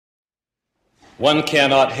One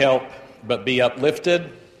cannot help but be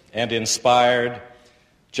uplifted and inspired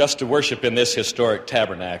just to worship in this historic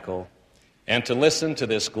tabernacle and to listen to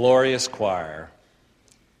this glorious choir.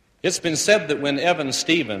 It's been said that when Evan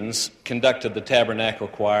Stevens conducted the tabernacle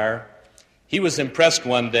choir, he was impressed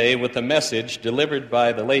one day with a message delivered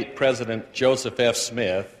by the late President Joseph F.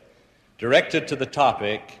 Smith, directed to the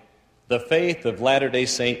topic, The Faith of Latter-day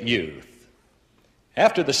Saint Youth.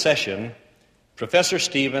 After the session, Professor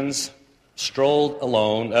Stevens strolled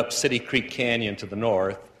alone up City Creek Canyon to the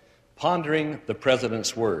north, pondering the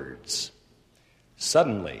President's words.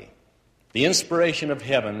 Suddenly, the inspiration of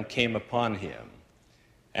heaven came upon him,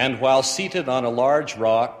 and while seated on a large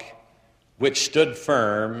rock, which stood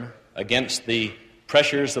firm against the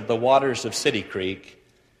pressures of the waters of City Creek,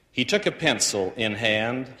 he took a pencil in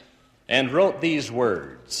hand and wrote these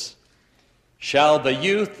words: "Shall the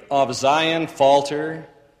youth of Zion falter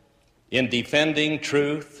in defending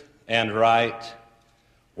truth and right,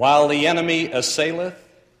 while the enemy assaileth?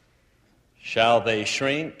 Shall they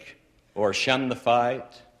shrink or shun the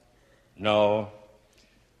fight? No,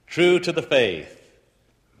 true to the faith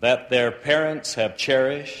that their parents have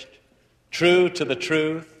cherished, true to the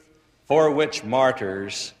truth for which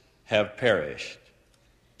martyrs have perished,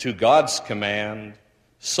 to God's command,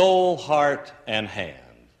 soul, heart, and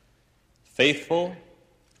hand, faithful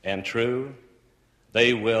and true,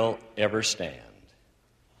 they will ever stand."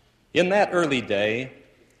 In that early day,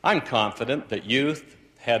 I'm confident that youth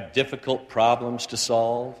had difficult problems to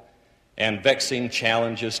solve and vexing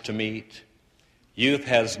challenges to meet. Youth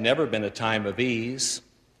has never been a time of ease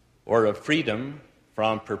or of freedom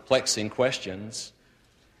from perplexing questions.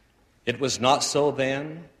 It was not so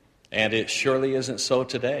then, and it surely isn't so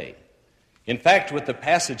today. In fact, with the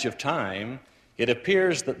passage of time, it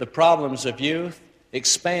appears that the problems of youth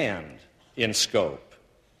expand in scope.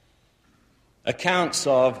 Accounts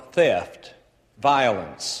of theft,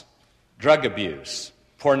 violence, drug abuse,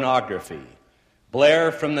 pornography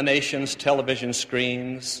blare from the nation's television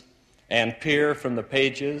screens and peer from the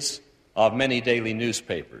pages of many daily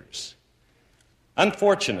newspapers.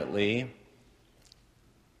 Unfortunately,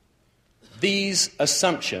 these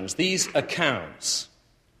assumptions, these accounts,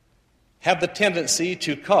 have the tendency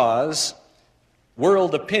to cause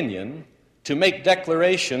world opinion to make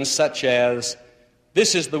declarations such as,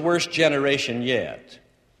 "This is the worst generation yet.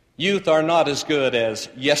 Youth are not as good as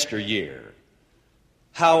yesteryear."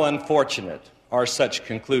 How unfortunate are such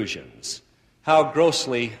conclusions. How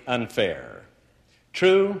grossly unfair.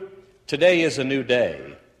 True, today is a new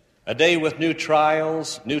day, a day with new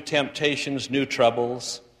trials, new temptations, new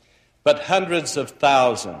troubles, but hundreds of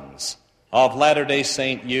thousands of Latter-day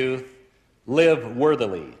Saint youth live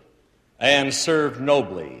worthily and serve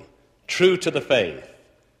nobly, true to the faith,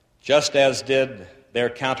 just as did their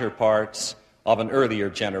counterparts of an earlier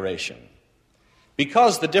generation.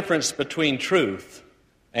 Because the difference between truth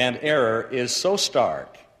and error is so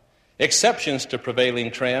stark, exceptions to prevailing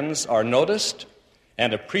trends are noticed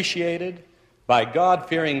and appreciated by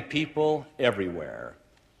God-fearing people everywhere.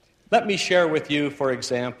 Let me share with you, for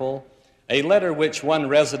example, a letter which one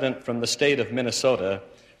resident from the state of Minnesota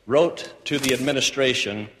wrote to the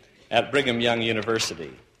administration at Brigham Young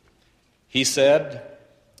University. He said,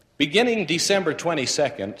 "Beginning December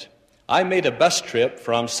 22nd, I made a bus trip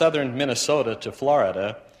from southern Minnesota to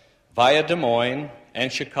Florida via Des Moines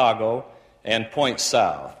and Chicago and points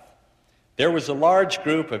south. There was a large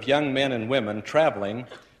group of young men and women traveling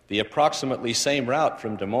the approximately same route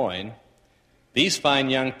from Des Moines. These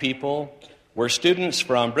fine young people were students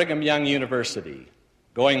from Brigham Young University,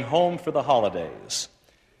 going home for the holidays.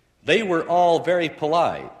 They were all very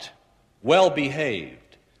polite, well-behaved,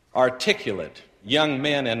 articulate young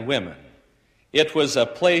men and women. It was a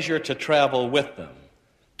pleasure to travel with them,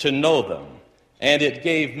 to know them, and it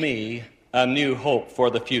gave me a new hope for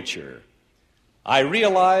the future. I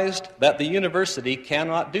realized that the university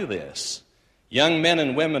cannot do this. Young men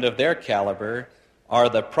and women of their caliber are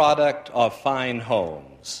the product of fine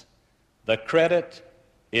homes. The credit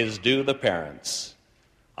is due the parents.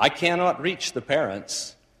 I cannot reach the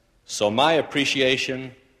parents, so my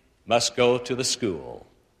appreciation must go to the school."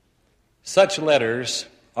 Such letters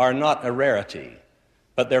are not a rarity,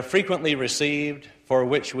 but they're frequently received, for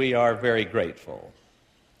which we are very grateful.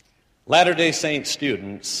 Latter-day Saint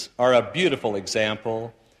students are a beautiful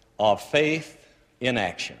example of faith in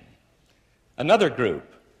action. Another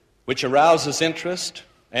group which arouses interest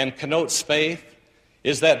and connotes faith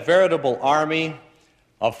is that veritable army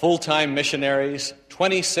of full-time missionaries,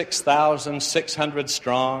 26,600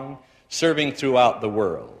 strong, serving throughout the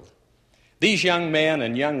world. These young men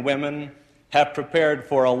and young women have prepared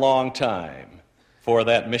for a long time for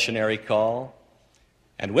that missionary call,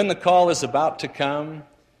 And when the call is about to come,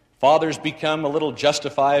 fathers become a little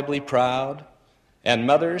justifiably proud, and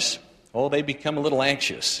mothers, oh, they become a little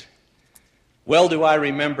anxious. Well do I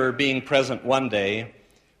remember being present one day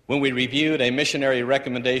when we reviewed a missionary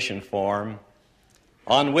recommendation form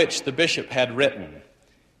on which the bishop had written,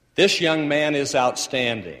 "This young man is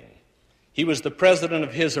outstanding. He was the president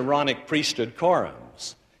of his Aaronic priesthood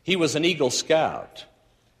quorums. He was an Eagle Scout.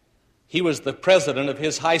 He was the president of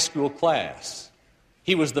his high school class.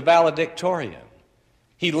 He was the valedictorian.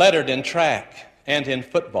 He lettered in track and in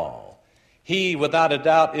football. He, without a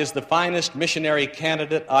doubt, is the finest missionary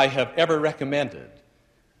candidate I have ever recommended."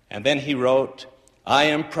 And then he wrote, "I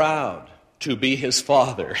am proud to be his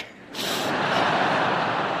father."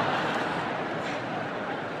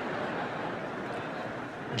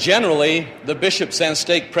 Generally, the bishops and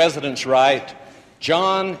stake presidents write,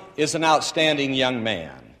 "John is an outstanding young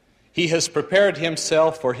man. He has prepared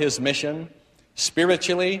himself for his mission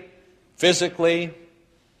spiritually, physically,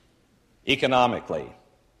 economically.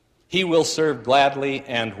 He will serve gladly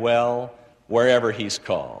and well wherever he's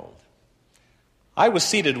called." I was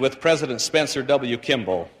seated with President Spencer W.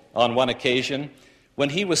 Kimball on one occasion when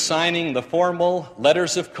he was signing the formal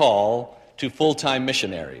letters of call to full-time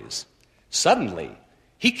missionaries. Suddenly,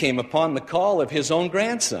 he came upon the call of his own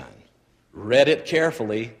grandson, read it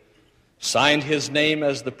carefully, signed his name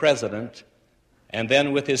as the president, and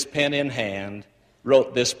then with his pen in hand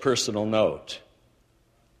wrote this personal note: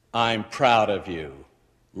 "I'm proud of you.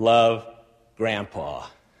 Love, Grandpa."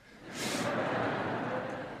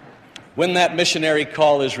 When that missionary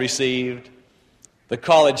call is received, the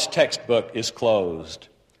college textbook is closed.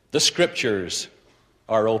 The scriptures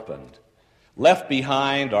are opened. Left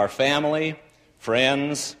behind are family,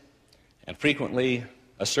 friends, and frequently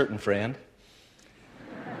a certain friend.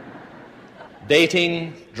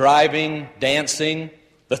 Dating, driving, dancing,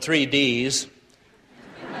 the 3 Ds,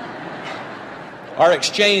 are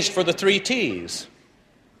exchanged for the 3 Ts: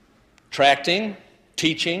 tracting,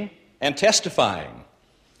 teaching, and testifying.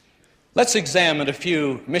 Let's examine a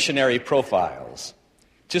few missionary profiles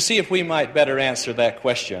to see if we might better answer that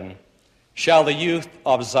question, shall the youth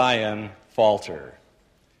of Zion falter?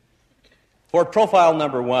 For profile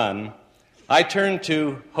number 1, I turn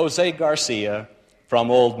to Jose Garcia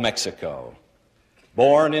from Old Mexico.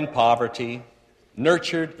 Born in poverty,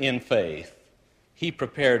 nurtured in faith, he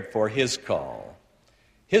prepared for his call.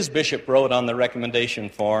 His bishop wrote on the recommendation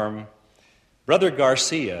form, "Brother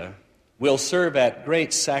Garcia will serve at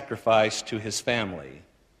great sacrifice to his family.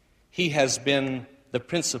 He has been the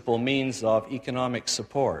principal means of economic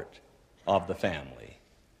support of the family.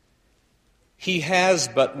 He has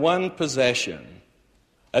but one possession,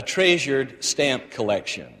 a treasured stamp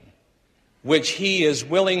collection, which he is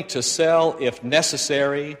willing to sell if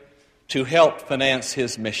necessary to help finance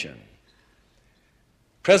his mission."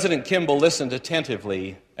 President Kimball listened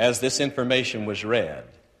attentively as this information was read,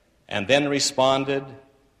 and then responded,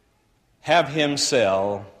 "Have him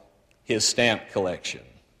sell his stamp collection.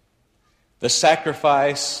 The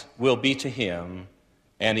sacrifice will be to him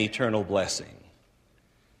an eternal blessing."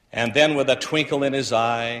 And then, with a twinkle in his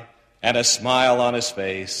eye and a smile on his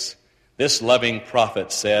face, this loving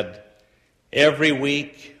prophet said, "Every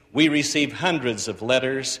week we receive hundreds of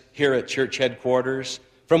letters here at church headquarters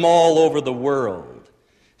from all over the world.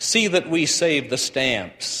 See that we save the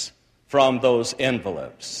stamps from those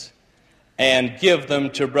envelopes and give them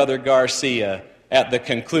to Brother Garcia at the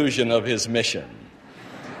conclusion of his mission.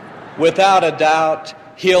 Without a doubt,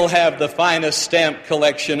 he'll have the finest stamp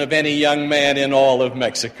collection of any young man in all of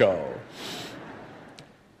Mexico."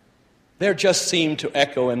 There just seemed to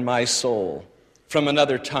echo in my soul, from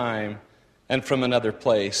another time and from another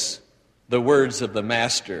place, the words of the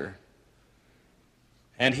Master.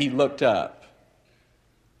 And he looked up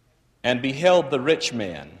and beheld the rich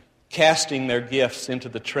men casting their gifts into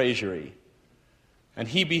the treasury. And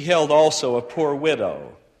he beheld also a poor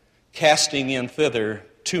widow casting in thither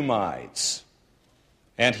 2 mites.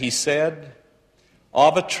 And he said,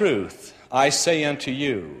 "Of a truth I say unto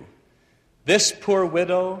you, this poor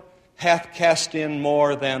widow hath cast in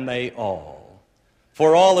more than they all.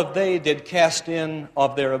 For all of they did cast in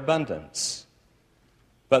of their abundance.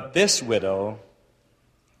 But this widow,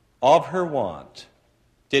 of her want,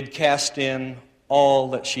 did cast in all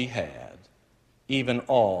that she had, even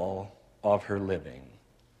all of her living."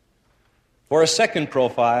 For a second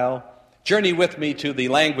profile, journey with me to the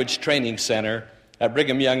Language Training Center at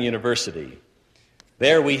Brigham Young University.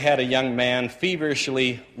 There we had a young man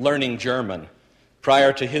feverishly learning German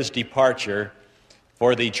prior to his departure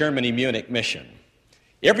for the Germany-Munich mission.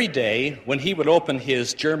 Every day, when he would open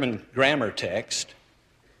his German grammar text,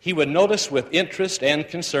 he would notice with interest and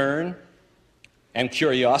concern and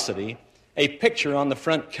curiosity a picture on the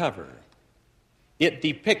front cover. It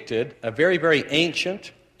depicted a very, very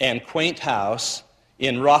ancient and quaint house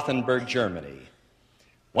in Rothenburg, Germany.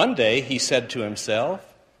 One day he said to himself,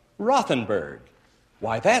 "Rothenburg,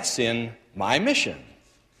 why, that's in my mission.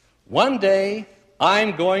 One day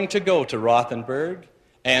I'm going to go to Rothenburg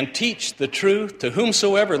and teach the truth to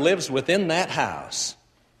whomsoever lives within that house."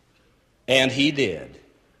 And he did.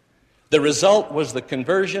 The result was the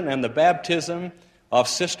conversion and the baptism of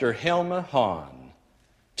Sister Helma Hahn.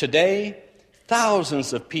 Today,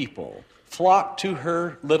 thousands of people flock to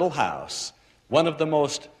her little house, one of the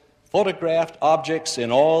most photographed objects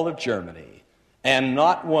in all of Germany, and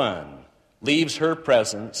not one leaves her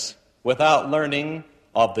presence without learning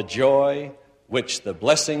of the joy which the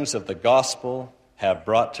blessings of the gospel have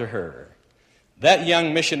brought to her. That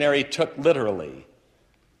young missionary took literally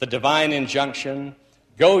the divine injunction,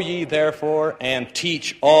 "Go ye therefore and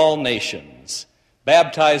teach all nations,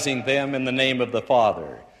 baptizing them in the name of the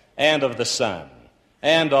Father and of the Son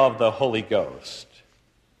and of the Holy Ghost."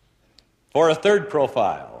 For a third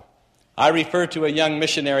profile, I refer to a young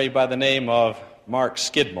missionary by the name of Mark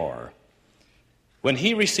Skidmore. When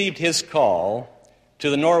he received his call to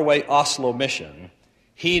the Norway Oslo mission,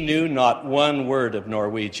 he knew not one word of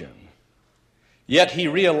Norwegian. Yet he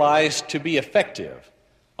realized to be effective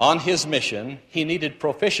on his mission, he needed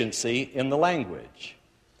proficiency in the language.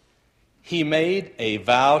 He made a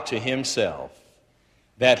vow to himself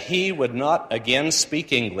that he would not again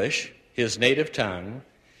speak English, his native tongue,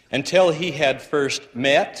 until he had first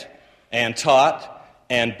met and taught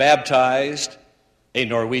and baptized a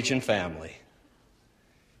Norwegian family.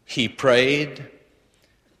 He prayed,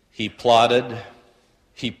 he plotted,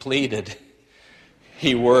 he pleaded,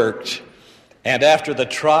 he worked, and after the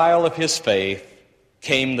trial of his faith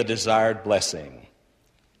came the desired blessing.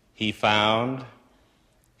 He found,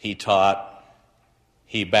 he taught,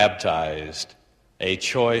 he baptized a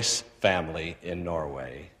choice family in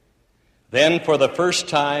Norway. Then, for the first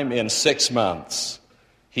time in 6 months,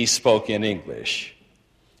 he spoke in English.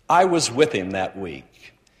 I was with him that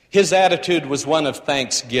week. His attitude was one of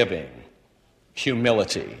thanksgiving,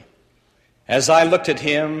 humility. As I looked at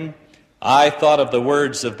him, I thought of the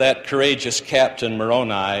words of that courageous Captain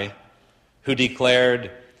Moroni, who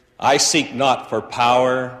declared, "I seek not for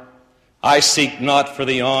power, I seek not for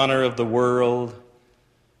the honor of the world,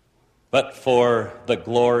 but for the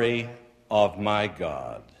glory of my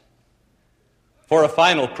God." For a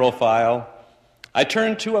final profile, I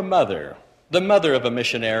turned to a mother, the mother of a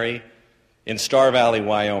missionary in Star Valley,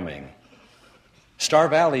 Wyoming. Star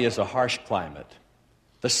Valley is a harsh climate.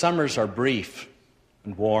 The summers are brief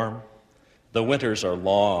and warm. The winters are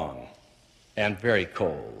long and very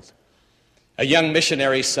cold. A young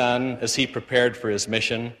missionary son, as he prepared for his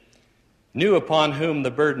mission, knew upon whom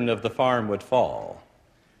the burden of the farm would fall.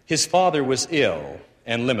 His father was ill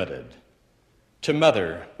and limited. To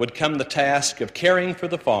mother would come the task of caring for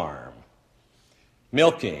the farm,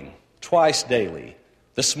 milking twice daily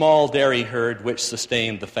the small dairy herd which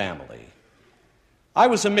sustained the family. I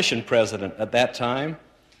was a mission president at that time,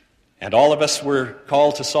 and all of us were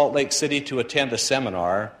called to Salt Lake City to attend a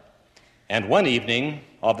seminar, and one evening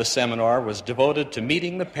of the seminar was devoted to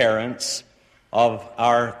meeting the parents of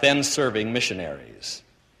our then serving missionaries.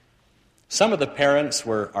 Some of the parents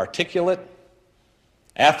were articulate,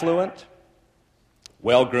 affluent,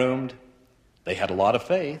 well-groomed. They had a lot of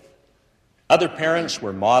faith. Other parents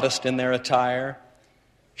were modest in their attire,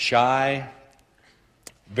 shy,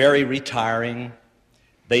 very retiring.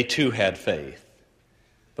 They too had faith.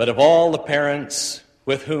 But of all the parents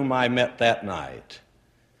with whom I met that night,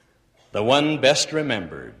 the one best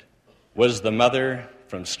remembered was the mother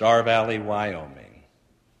from Star Valley, Wyoming.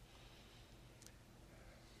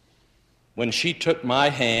 When she took my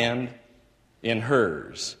hand in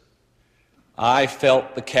hers, I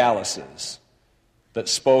felt the calluses that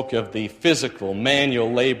spoke of the physical,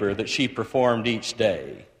 manual labor that she performed each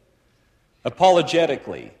day.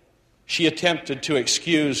 Apologetically, she attempted to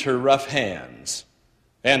excuse her rough hands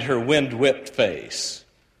and her wind-whipped face.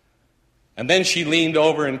 And then she leaned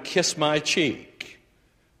over and kissed my cheek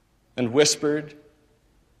and whispered,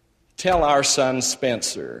 "Tell our son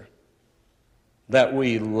Spencer that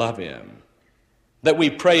we love him, that we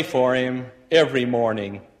pray for him every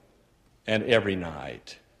morning and every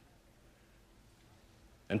night."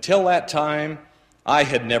 Until that time, I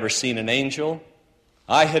had never seen an angel.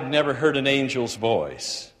 I had never heard an angel's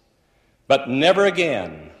voice. But never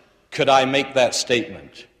again could I make that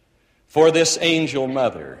statement. For this angel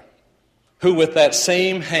mother, who with that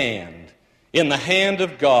same hand, in the hand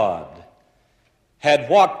of God, had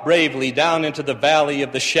walked bravely down into the valley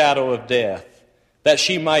of the shadow of death, that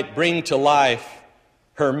she might bring to life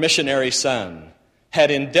her missionary son,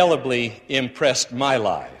 had indelibly impressed my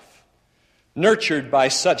life. Nurtured by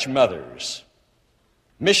such mothers,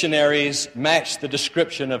 missionaries matched the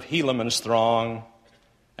description of Helaman's throng,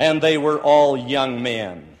 and they were all young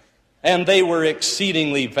men, and they were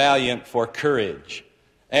exceedingly valiant for courage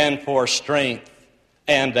and for strength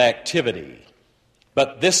and activity.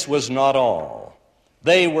 But this was not all.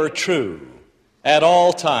 They were true at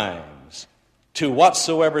all times to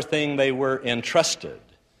whatsoever thing they were entrusted.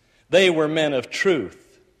 They were men of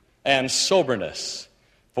truth and soberness,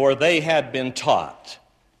 for they had been taught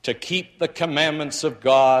to keep the commandments of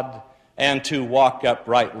God and to walk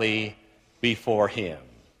uprightly before Him.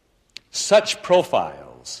 Such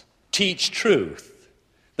profiles teach truth.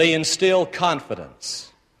 They instill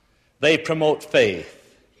confidence. They promote faith.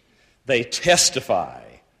 They testify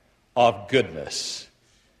of goodness.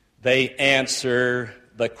 They answer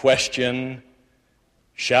the question,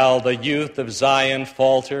 shall the youth of Zion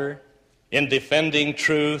falter in defending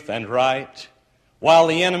truth and right? While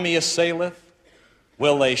the enemy assaileth,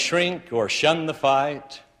 will they shrink or shun the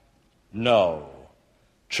fight? No.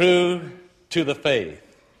 True to the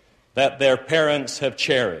faith that their parents have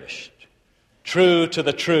cherished, true to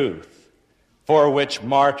the truth for which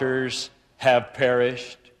martyrs have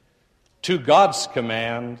perished, to God's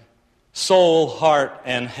command, soul, heart,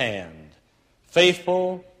 and hand,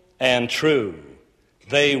 faithful and true,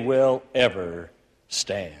 they will ever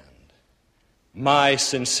stand. My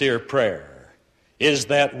sincere prayer is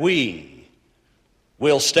that we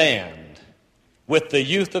will stand with the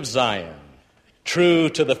youth of Zion, true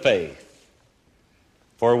to the faith,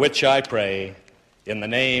 for which I pray in the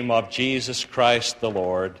name of Jesus Christ the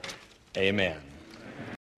Lord. Amen.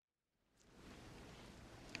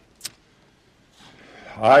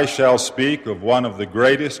 I shall speak of one of the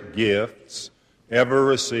greatest gifts ever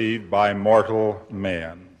received by mortal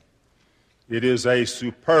men. It is a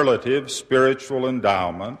superlative spiritual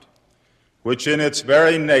endowment which in its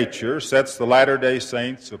very nature sets the Latter-day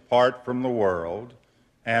Saints apart from the world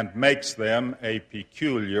and makes them a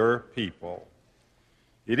peculiar people.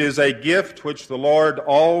 It is a gift which the Lord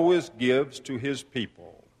always gives to His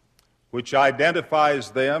people, which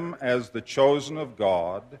identifies them as the chosen of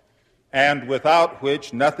God, and without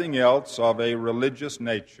which nothing else of a religious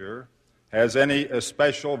nature has any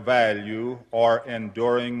especial value or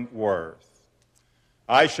enduring worth.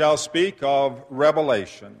 I shall speak of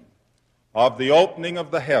revelation, of the opening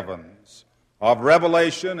of the heavens, of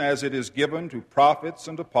revelation as it is given to prophets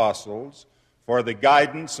and apostles for the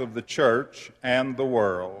guidance of the church and the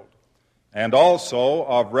world, and also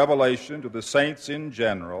of revelation to the saints in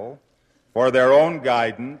general for their own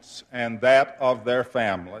guidance and that of their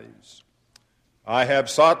families. I have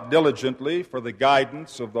sought diligently for the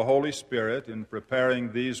guidance of the Holy Spirit in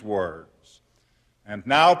preparing these words, and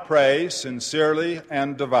now pray sincerely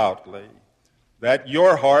and devoutly that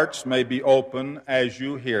your hearts may be open as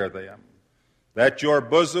you hear them, that your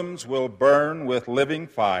bosoms will burn with living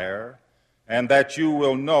fire, and that you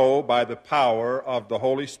will know by the power of the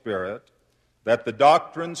Holy Spirit that the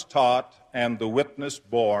doctrines taught and the witness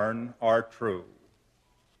borne are true.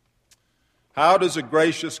 How does a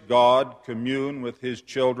gracious God commune with His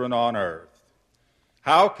children on earth?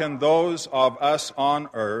 How can those of us on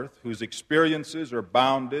earth whose experiences are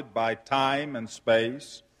bounded by time and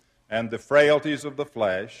space and the frailties of the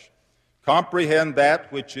flesh comprehend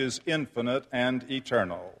that which is infinite and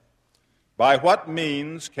eternal? By what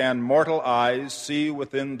means can mortal eyes see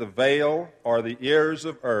within the veil, or the ears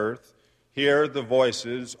of earth hear the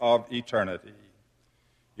voices of eternity?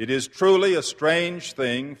 It is truly a strange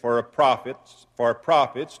thing for prophets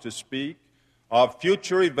to speak of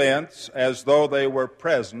future events as though they were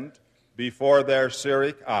present before their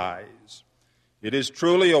searic eyes. It is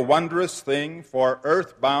truly a wondrous thing for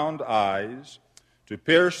earthbound eyes to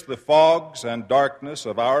pierce the fogs and darkness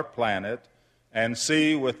of our planet and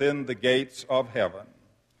see within the gates of heaven.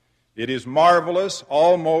 It is marvelous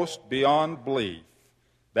almost beyond belief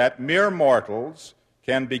that mere mortals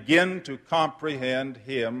can begin to comprehend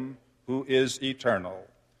Him who is eternal,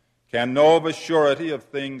 can know of a surety of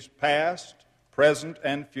things past, present,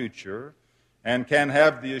 and future, and can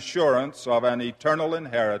have the assurance of an eternal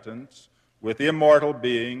inheritance with immortal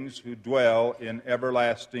beings who dwell in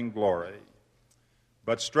everlasting glory.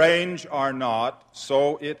 But strange or not,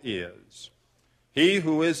 so it is. He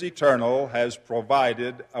who is eternal has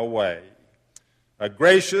provided a way. A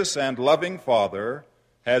gracious and loving Father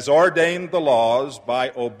has ordained the laws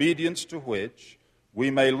by obedience to which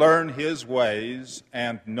we may learn His ways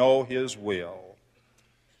and know His will.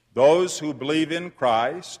 Those who believe in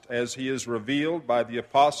Christ as He is revealed by the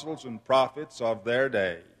apostles and prophets of their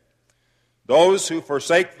day, those who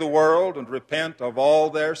forsake the world and repent of all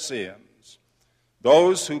their sins,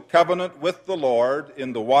 those who covenant with the Lord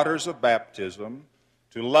in the waters of baptism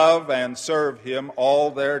to love and serve him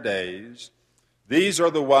all their days, these are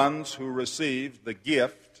the ones who receive the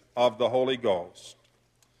gift of the Holy Ghost.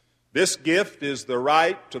 This gift is the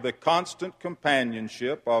right to the constant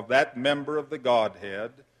companionship of that member of the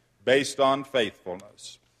Godhead based on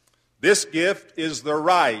faithfulness. This gift is the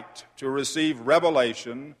right to receive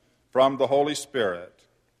revelation from the Holy Spirit.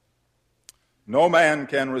 No man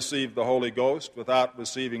can receive the Holy Ghost without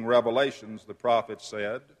receiving revelations, the prophet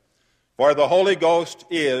said, for the Holy Ghost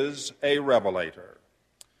is a revelator.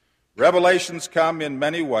 Revelations come in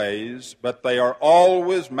many ways, but they are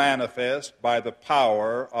always manifest by the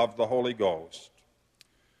power of the Holy Ghost.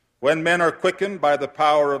 When men are quickened by the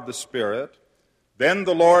power of the Spirit, then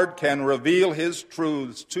the Lord can reveal his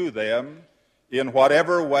truths to them in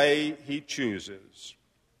whatever way he chooses.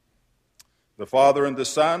 The Father and the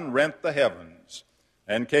Son rent the heavens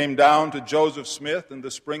and came down to Joseph Smith in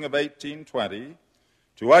the spring of 1820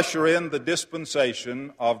 to usher in the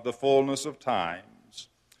dispensation of the fullness of times.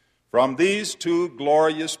 From these two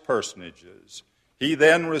glorious personages, he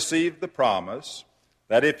then received the promise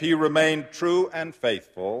that if he remained true and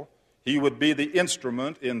faithful, he would be the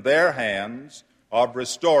instrument in their hands of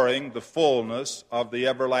restoring the fullness of the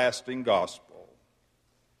everlasting gospel.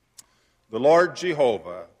 The Lord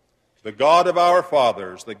Jehovah, the God of our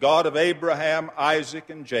fathers, the God of Abraham, Isaac,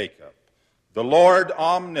 and Jacob, the Lord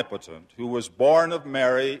omnipotent, who was born of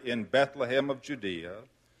Mary in Bethlehem of Judea,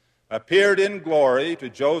 appeared in glory to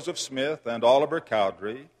Joseph Smith and Oliver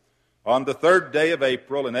Cowdery on the 3rd day of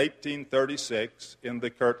April in 1836 in the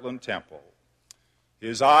Kirtland Temple.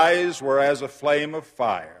 His eyes were as a flame of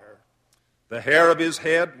fire. The hair of his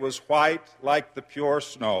head was white like the pure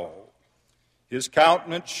snow. His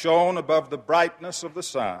countenance shone above the brightness of the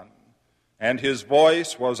sun, and his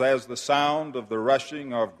voice was as the sound of the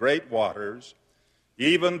rushing of great waters,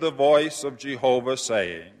 even the voice of Jehovah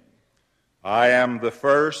saying, I am the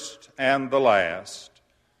first and the last.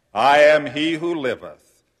 I am he who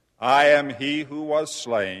liveth. I am he who was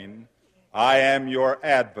slain. I am your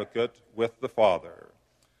advocate with the Father.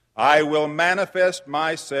 I will manifest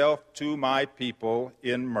myself to my people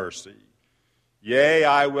in mercy. Yea,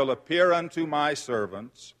 I will appear unto my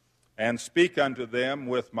servants and speak unto them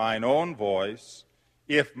with mine own voice,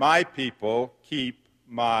 if my people keep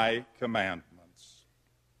my commandments.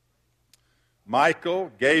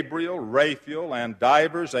 Michael, Gabriel, Raphael, and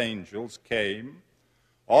divers angels came,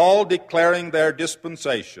 all declaring their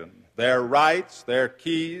dispensation, their rights, their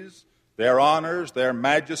keys, their honors, their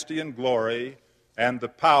majesty and glory, and the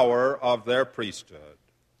power of their priesthood.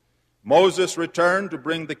 Moses returned to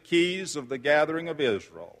bring the keys of the gathering of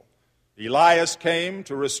Israel. Elias came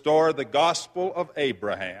to restore the gospel of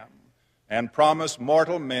Abraham and promise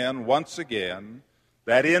mortal men once again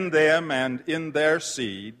that in them and in their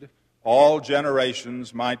seed all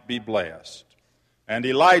generations might be blessed. And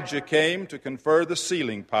Elijah came to confer the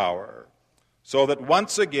sealing power, so that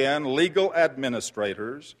once again legal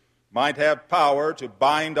administrators might have power to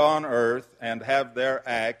bind on earth and have their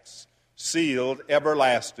acts sealed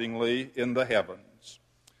everlastingly in the heavens.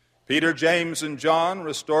 Peter, James, and John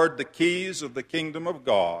restored the keys of the kingdom of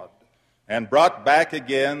God and brought back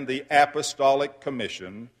again the apostolic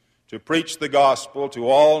commission to preach the gospel to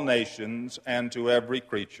all nations and to every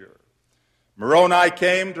creature. Moroni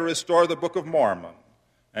came to restore the Book of Mormon,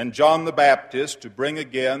 and John the Baptist to bring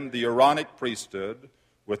again the Aaronic priesthood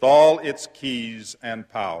with all its keys and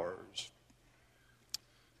powers.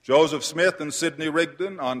 Joseph Smith and Sidney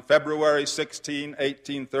Rigdon on February 16,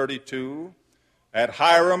 1832, at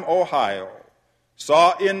Hiram, Ohio,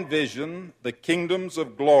 saw in vision the kingdoms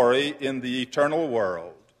of glory in the eternal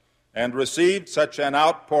world, and received such an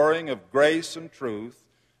outpouring of grace and truth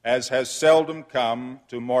as has seldom come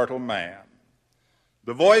to mortal man.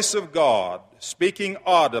 The voice of God, speaking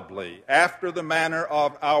audibly after the manner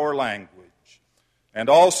of our language, and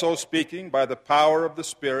also speaking by the power of the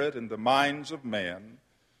Spirit in the minds of men,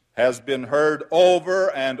 has been heard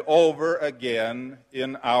over and over again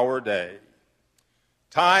in our day.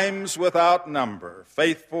 Times without number,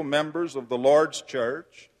 faithful members of the Lord's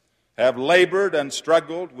church have labored and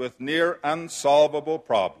struggled with near unsolvable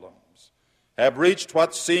problems, have reached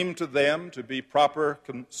what seemed to them to be proper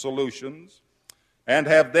solutions, and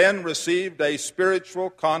have then received a spiritual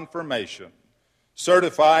confirmation,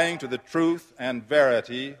 certifying to the truth and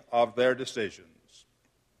verity of their decisions.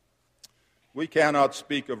 We cannot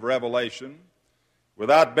speak of revelation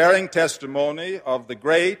without bearing testimony of the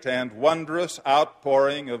great and wondrous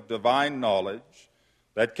outpouring of divine knowledge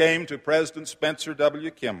that came to President Spencer W.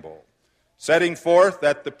 Kimball setting forth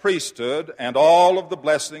that the priesthood and all of the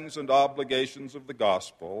blessings and obligations of the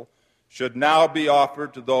gospel should now be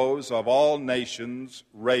offered to those of all nations,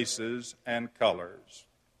 races, and colors.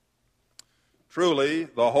 Truly,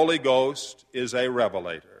 the Holy Ghost is a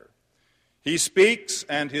revelator. He speaks,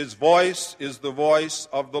 and his voice is the voice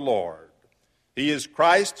of the Lord. He is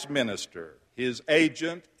Christ's minister, his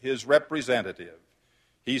agent, his representative.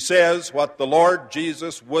 He says what the Lord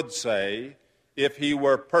Jesus would say if he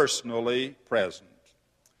were personally present.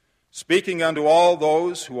 Speaking unto all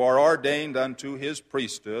those who are ordained unto his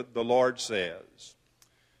priesthood, the Lord says,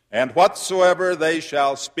 "And whatsoever they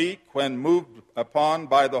shall speak when moved upon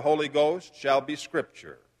by the Holy Ghost shall be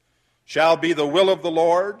Scripture, shall be the will of the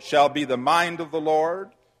Lord, shall be the mind of the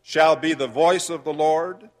Lord, shall be the voice of the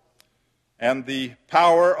Lord, and the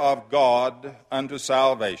power of God unto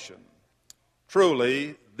salvation."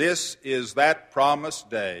 Truly, this is that promised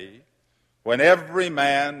day when every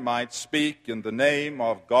man might speak in the name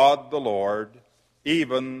of God the Lord,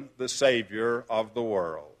 even the Savior of the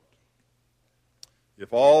world.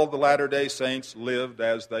 If all the Latter-day Saints lived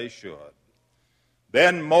as they should,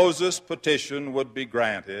 then Moses' petition would be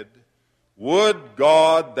granted, "Would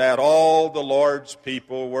God that all the Lord's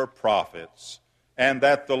people were prophets, and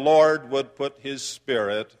that the Lord would put his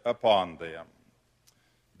Spirit upon them."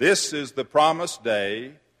 This is the promised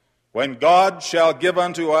day when God shall give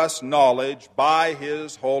unto us knowledge by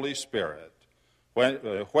his Holy Spirit,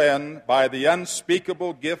 when by the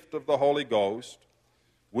unspeakable gift of the Holy Ghost,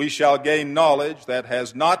 we shall gain knowledge that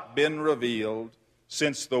has not been revealed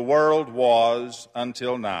since the world was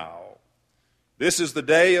until now. This is the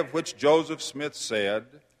day of which Joseph Smith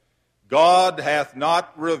said, "God hath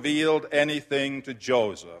not revealed anything to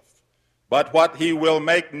Joseph, but what he will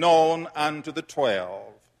make known unto the 12.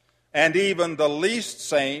 And even the least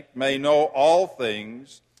saint may know all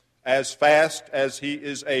things as fast as he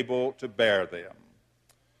is able to bear them."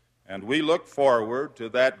 And we look forward to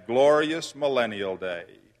that glorious millennial day,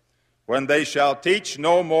 when they shall teach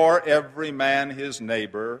no more every man his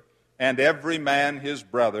neighbor and every man his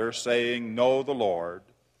brother, saying, "Know the Lord,"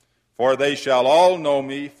 for they shall all know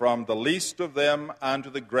me, from the least of them unto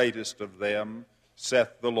the greatest of them,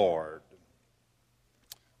 saith the Lord.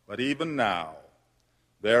 But even now,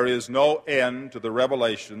 there is no end to the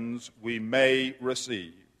revelations we may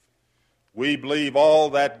receive. We believe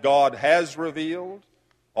all that God has revealed,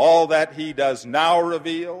 all that he does now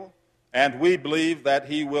reveal, and we believe that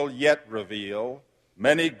he will yet reveal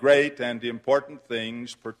many great and important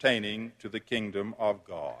things pertaining to the kingdom of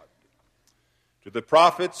God. To the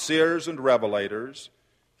prophets, seers, and revelators,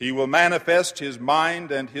 he will manifest his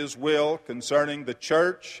mind and his will concerning the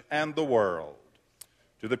church and the world.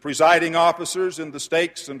 To the presiding officers in the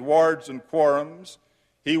stakes and wards and quorums,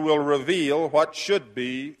 he will reveal what should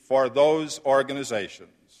be for those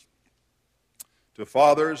organizations. To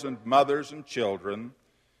fathers and mothers and children,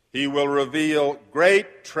 he will reveal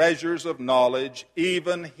great treasures of knowledge,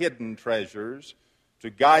 even hidden treasures,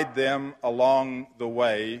 to guide them along the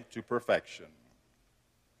way to perfection.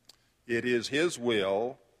 It is his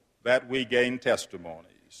will that we gain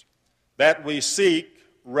testimonies, that we seek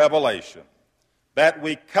revelation, that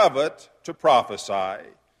we covet to prophesy,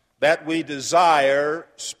 that we desire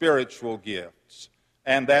spiritual gifts,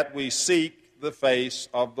 and that we seek the face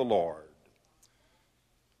of the Lord.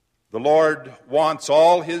 The Lord wants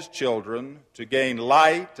all his children to gain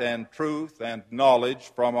light and truth and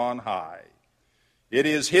knowledge from on high. It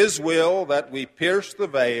is his will that we pierce the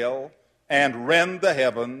veil and rend the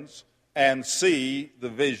heavens and see the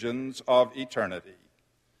visions of eternity.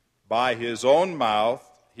 By his own mouth,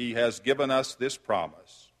 he has given us this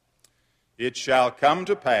promise: "It shall come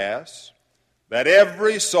to pass that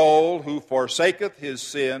every soul who forsaketh his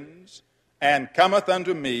sins and cometh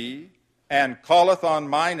unto me and calleth on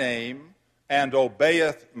my name and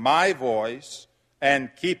obeyeth my voice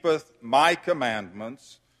and keepeth my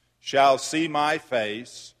commandments shall see my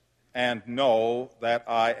face and know that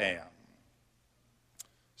I am."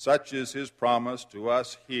 Such is his promise to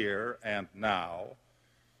us here and now,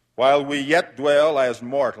 while we yet dwell as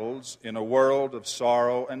mortals in a world of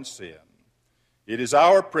sorrow and sin. It is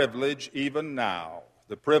our privilege even now,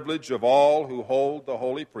 the privilege of all who hold the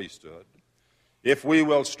holy priesthood, if we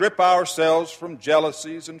will strip ourselves from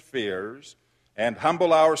jealousies and fears and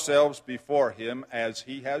humble ourselves before him as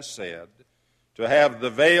he has said, to have the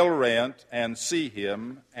veil rent and see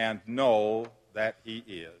him and know that he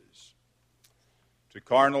is. To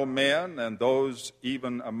carnal men and those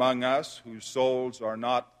even among us whose souls are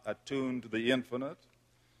not attuned to the infinite,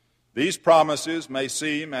 these promises may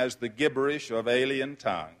seem as the gibberish of alien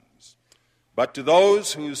tongues. But to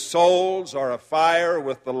those whose souls are afire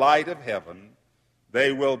with the light of heaven,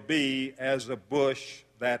 they will be as a bush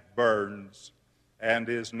that burns and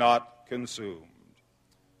is not consumed.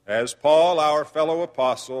 As Paul, our fellow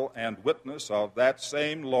apostle and witness of that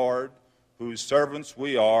same Lord, whose servants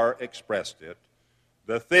we are, expressed it,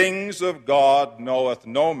 the things of God knoweth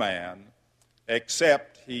no man,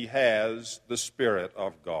 except he has the Spirit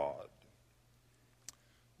of God.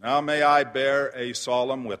 Now may I bear a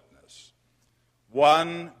solemn witness,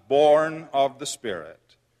 one born of the Spirit,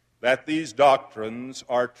 that these doctrines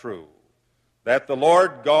are true, that the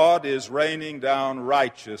Lord God is raining down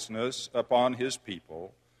righteousness upon his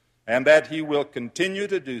people, and that he will continue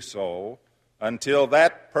to do so until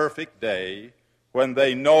that perfect day when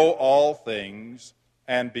they know all things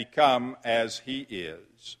and become as he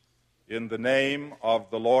is. In the name of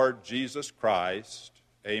the Lord Jesus Christ,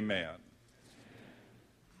 amen.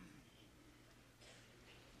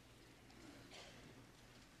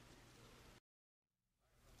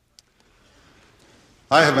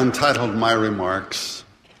 I have entitled my remarks,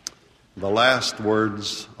 The Last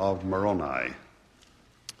Words of Moroni.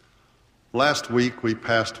 Last week we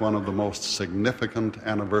passed one of the most significant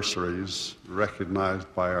anniversaries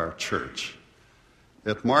recognized by our church.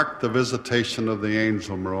 It marked the visitation of the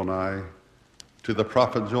angel Moroni to the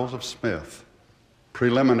prophet Joseph Smith,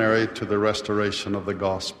 preliminary to the restoration of the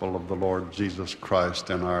gospel of the Lord Jesus Christ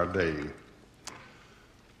in our day.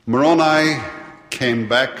 Moroni came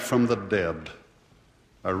back from the dead,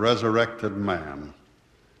 a resurrected man.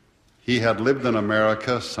 He had lived in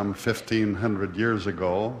America some 1,500 years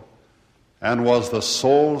ago and was the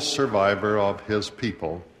sole survivor of his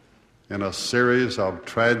people in a series of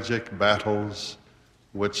tragic battles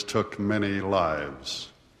which took many lives.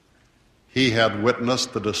 He had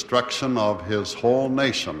witnessed the destruction of his whole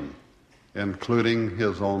nation, including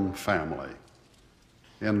his own family.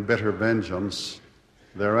 In bitter vengeance,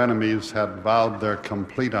 their enemies had vowed their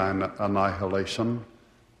complete annihilation,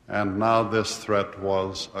 and now this threat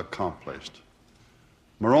was accomplished.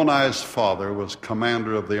 Moroni's father was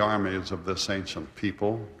commander of the armies of this ancient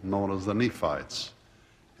people, known as the Nephites.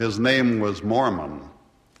 His name was Mormon.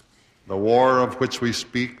 The war of which we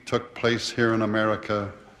speak took place here in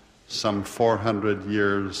America some 400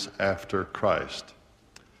 years after Christ.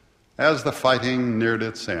 As the fighting neared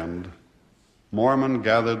its end, Mormon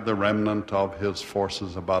gathered the remnant of his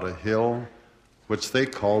forces about a hill which they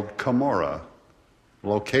called Cumorah,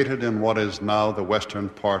 located in what is now the western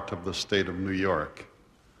part of the state of New York.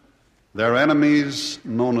 Their enemies,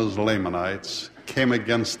 known as Lamanites, came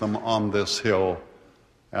against them on this hill,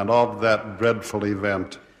 and of that dreadful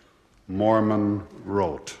event, Mormon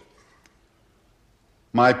wrote,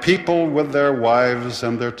 "My people with their wives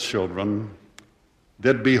and their children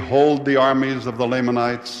did behold the armies of the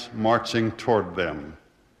Lamanites marching toward them,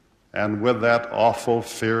 and with that awful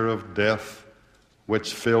fear of death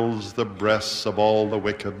which fills the breasts of all the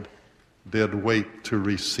wicked, did wait to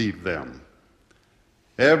receive them.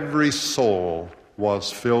 Every soul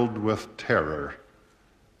was filled with terror,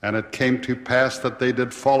 and it came to pass that they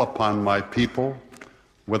did fall upon my people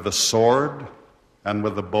with the sword, and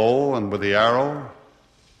with the bow, and with the arrow,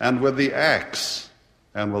 and with the axe,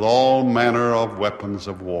 and with all manner of weapons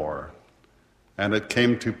of war. And it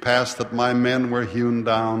came to pass that my men were hewn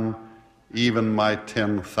down, even my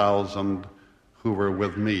 10,000 who were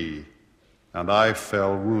with me, and I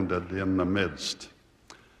fell wounded in the midst."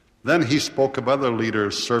 Then he spoke of other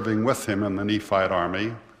leaders serving with him in the Nephite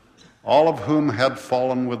army, all of whom had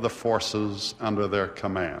fallen with the forces under their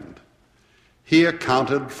command. He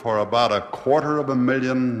accounted for about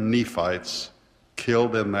 250,000 Nephites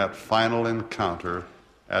killed in that final encounter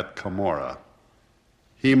at Cumorah.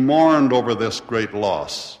 He mourned over this great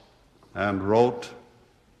loss and wrote,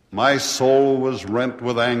 "My soul was rent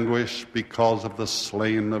with anguish because of the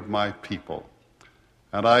slain of my people.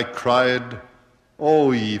 And I cried,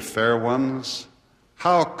 O ye fair ones,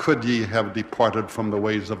 how could ye have departed from the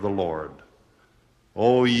ways of the Lord?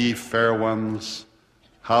 O ye fair ones,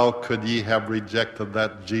 how could ye have rejected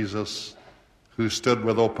that Jesus who stood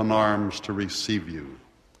with open arms to receive you?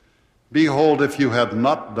 Behold, if you had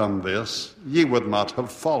not done this, ye would not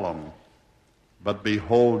have fallen. But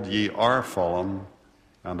behold, ye are fallen,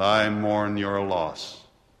 and I mourn your loss.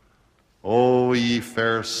 O ye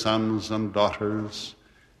fair sons and daughters,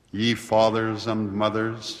 ye fathers and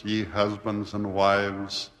mothers, ye husbands and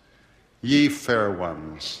wives, ye fair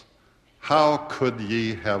ones, how could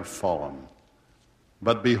ye have fallen?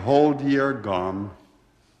 But behold, ye are gone,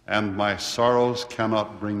 and my sorrows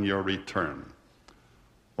cannot bring your return.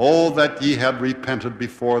 Oh, that ye had repented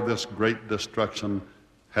before this great destruction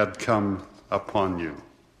had come upon you."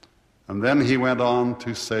 And then he went on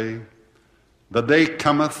to say, "The day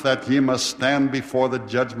cometh that ye must stand before the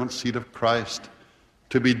judgment seat of Christ,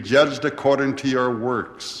 to be judged according to your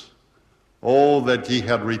works. Oh, that ye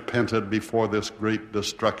had repented before this great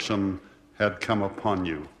destruction had come upon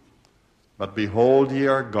you. But behold, ye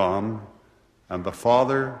are gone, and the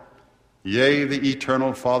Father, yea, the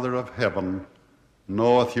eternal Father of heaven,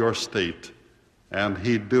 knoweth your state, and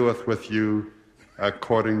he doeth with you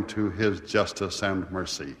according to his justice and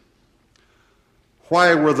mercy.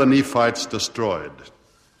 Why were the Nephites destroyed?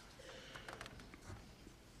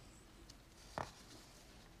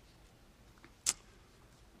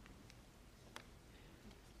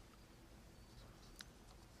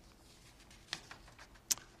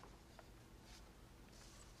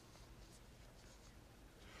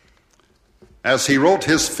 As he wrote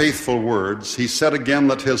his faithful words, he said again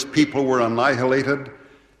that his people were annihilated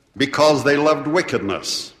because they loved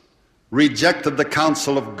wickedness, rejected the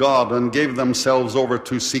counsel of God, and gave themselves over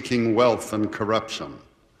to seeking wealth and corruption.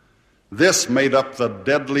 This made up the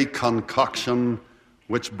deadly concoction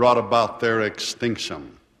which brought about their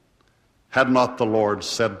extinction. Had not the Lord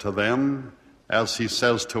said to them, as he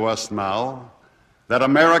says to us now, that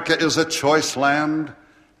America is a choice land,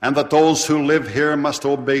 and that those who live here must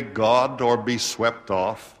obey God or be swept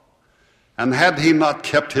off? And had he not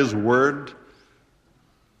kept his word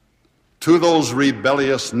to those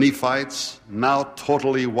rebellious Nephites, now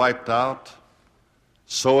totally wiped out?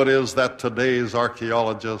 So it is that today's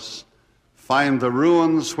archaeologists find the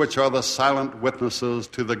ruins which are the silent witnesses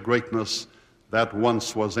to the greatness that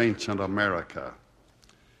once was ancient America.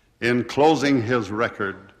 In closing his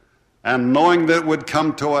record, and knowing that it would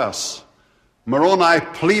come to us, Moroni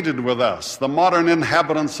pleaded with us, the modern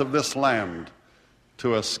inhabitants of this land,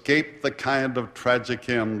 to escape the kind of tragic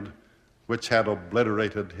end which had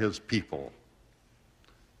obliterated his people.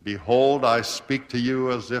 Behold, I speak to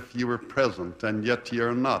you as if you were present, and yet ye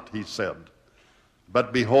are not, he said.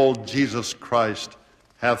 But behold, Jesus Christ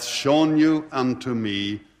hath shown you unto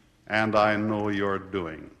me, and I know your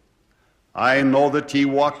doing. I know that ye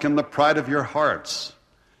walk in the pride of your hearts.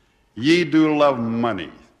 Ye do love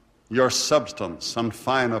money, your substance, and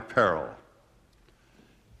fine apparel.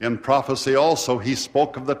 In prophecy also he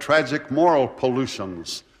spoke of the tragic moral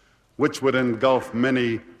pollutions which would engulf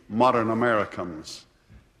many modern Americans.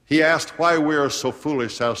 He asked why we are so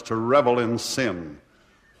foolish as to revel in sin,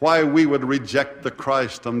 why we would reject the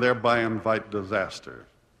Christ and thereby invite disaster.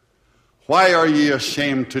 Why are ye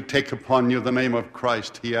ashamed to take upon you the name of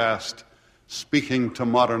Christ, he asked, speaking to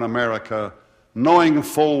modern America, knowing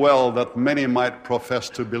full well that many might profess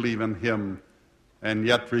to believe in him and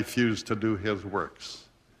yet refuse to do his works.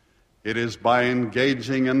 It is by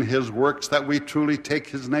engaging in his works that we truly take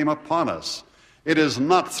his name upon us. It is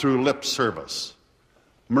not through lip service.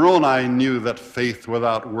 Moroni knew that faith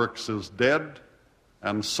without works is dead,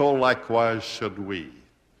 and so likewise should we.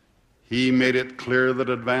 He made it clear that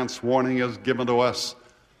advance warning is given to us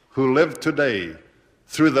who live today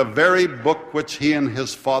through the very book which he and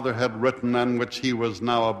his father had written and which he was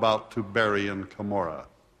now about to bury in Cumorah.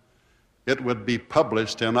 It would be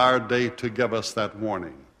published in our day to give us that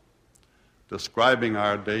warning. Describing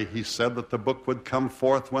our day, he said that the book would come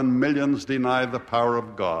forth when millions deny the power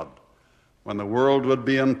of God, when the world would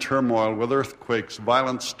be in turmoil with earthquakes,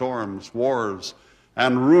 violent storms, wars,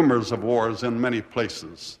 and rumors of wars in many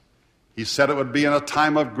places. He said it would be in a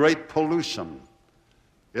time of great pollution.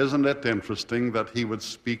 Isn't it interesting that he would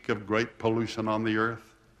speak of great pollution on the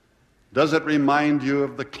earth? Does it remind you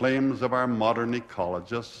of the claims of our modern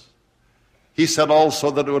ecologists? He said also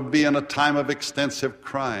that it would be in a time of extensive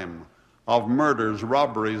crime, of murders,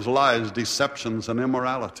 robberies, lies, deceptions, and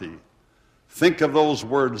immorality. Think of those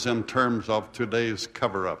words in terms of today's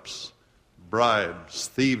cover-ups, bribes,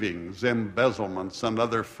 thievings, embezzlements, and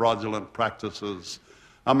other fraudulent practices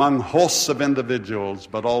among hosts of individuals,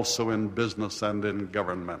 but also in business and in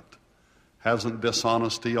government. Hasn't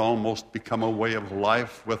dishonesty almost become a way of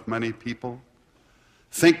life with many people?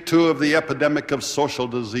 Think, too, of the epidemic of social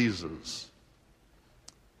diseases,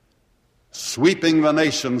 sweeping the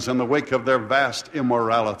nations in the wake of their vast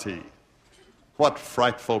immorality. What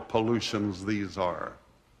frightful pollutions these are.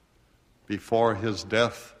 Before his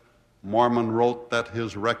death, Mormon wrote that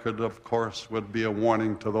his record, of course, would be a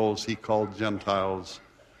warning to those he called Gentiles,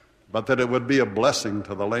 but that it would be a blessing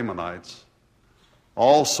to the Lamanites.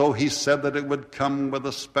 Also, he said that it would come with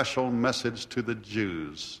a special message to the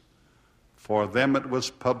Jews. For them it was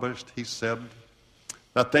published, he said,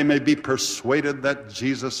 that they may be persuaded that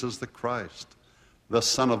Jesus is the Christ, the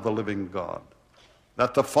Son of the living God,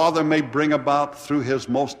 that the Father may bring about through his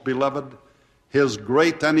most beloved his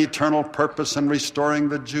great and eternal purpose in restoring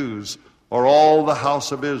the Jews, or all the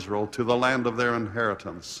house of Israel, to the land of their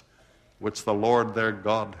inheritance, which the Lord their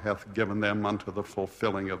God hath given them unto the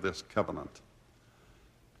fulfilling of this covenant.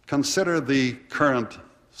 Consider the current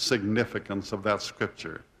significance of that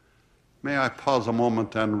scripture. May I pause a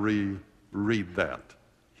moment and reread that?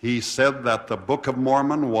 He said that the Book of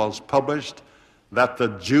Mormon was published that the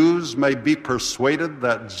Jews may be persuaded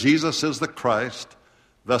that Jesus is the Christ,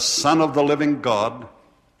 the Son of the living God,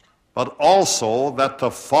 but also that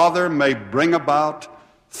the Father may bring about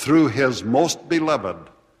through his most beloved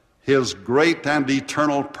his great and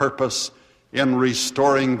eternal purpose in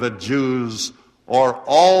restoring the Jews, or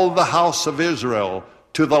all the house of Israel,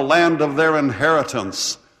 to the land of their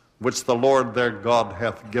inheritance, which the Lord their God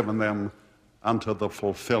hath given them unto the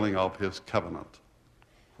fulfilling of his covenant.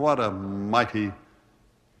 What a mighty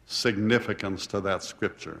significance to that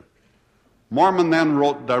scripture. Mormon then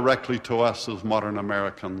wrote directly to us as modern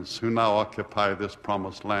Americans who now occupy this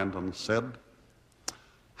promised land and said,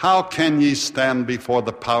 "How can ye stand before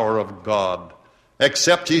the power of God,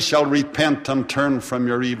 except ye shall repent and turn from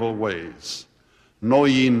your evil ways? Know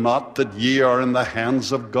ye not that ye are in the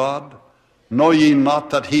hands of God? Know ye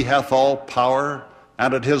not that he hath all power,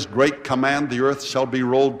 and at his great command the earth shall be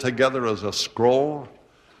rolled together as a scroll?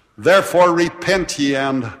 Therefore repent ye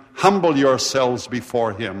and humble yourselves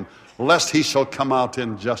before him, lest he shall come out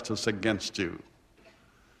in justice against you."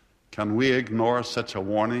 Can we ignore such a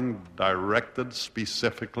warning directed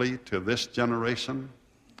specifically to this generation?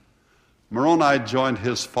 Moroni joined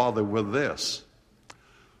his father with this: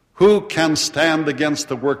 "Who can stand against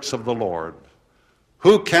the works of the Lord?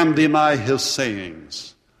 Who can deny his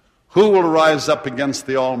sayings? Who will rise up against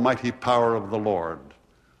the almighty power of the Lord?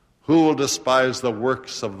 Who will despise the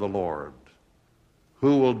works of the Lord?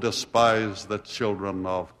 Who will despise the children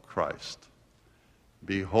of Christ?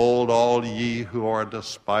 Behold, all ye who are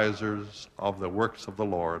despisers of the works of the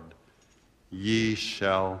Lord, ye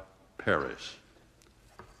shall perish."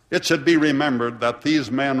 It should be remembered that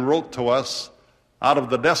these men wrote to us out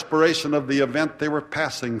of the desperation of the event they were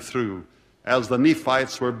passing through as the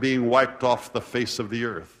Nephites were being wiped off the face of the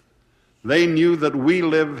earth. They knew that we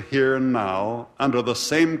live here now under the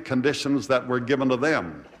same conditions that were given to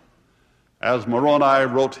them. As Moroni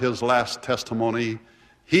wrote his last testimony,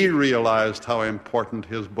 he realized how important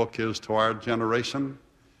his book is to our generation.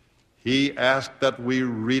 He asked that we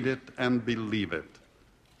read it and believe it.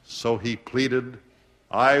 So he pleaded,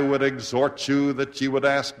 "I would exhort you that ye would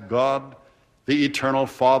ask God, the eternal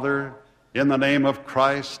Father, in the name of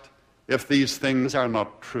Christ, if these things are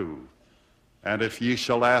not true. And if ye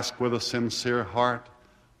shall ask with a sincere heart,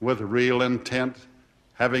 with real intent,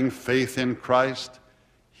 having faith in Christ,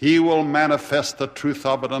 he will manifest the truth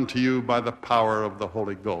of it unto you by the power of the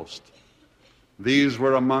Holy Ghost." These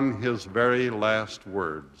were among his very last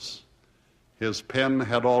words. His pen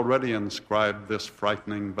had already inscribed this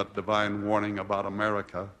frightening but divine warning about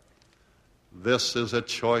America: "This is a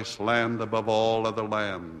choice land above all other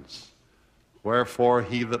lands. Wherefore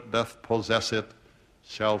he that doth possess it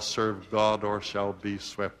shall serve God or shall be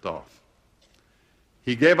swept off."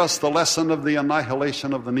 He gave us the lesson of the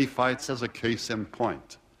annihilation of the Nephites as a case in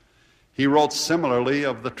point. He wrote similarly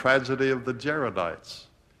of the tragedy of the Jaredites.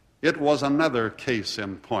 It was another case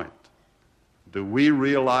in point. Do we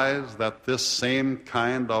realize that this same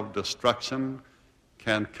kind of destruction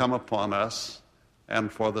can come upon us, and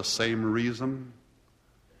for the same reason?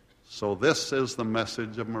 So this is the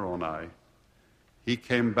message of Moroni. He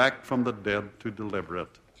came back from the dead to deliver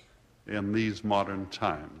it in these modern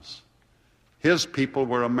times. His people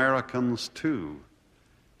were Americans too.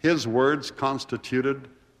 His words constituted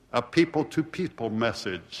a people-to-people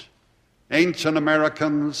message. Ancient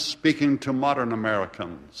Americans speaking to modern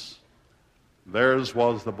Americans. Theirs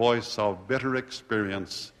was the voice of bitter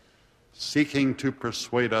experience, seeking to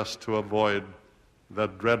persuade us to avoid the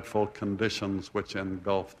dreadful conditions which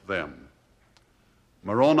engulfed them.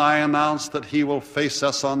 Moroni announced that he will face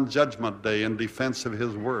us on Judgment Day in defense of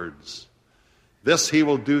his words. This he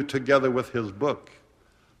will do together with his book.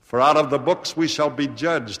 For out of the books we shall be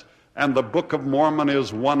judged, and the Book of Mormon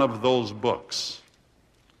is one of those books.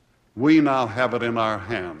 We now have it in our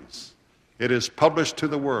hands. It is published to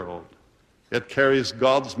the world. It carries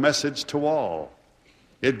God's message to all.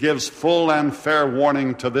 It gives full and fair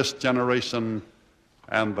warning to this generation,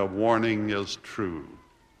 and the warning is true.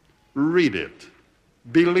 Read it.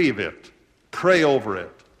 Believe it, pray over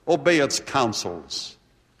it, obey its counsels.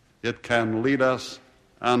 It can lead us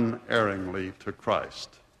unerringly to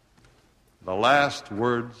Christ. The last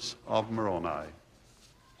words of Moroni.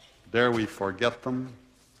 Dare we forget them?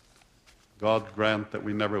 God grant that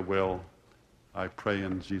we never will. I pray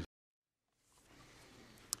in Jesus.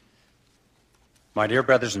 My dear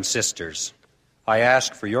brothers and sisters, I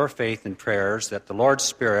ask for your faith and prayers that the Lord's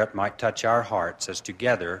Spirit might touch our hearts as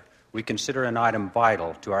together we consider an item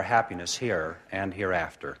vital to our happiness here and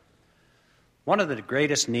hereafter. One of the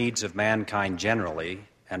greatest needs of mankind generally,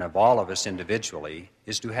 and of all of us individually,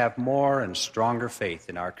 is to have more and stronger faith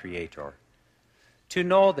in our Creator. To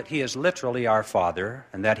know that He is literally our Father,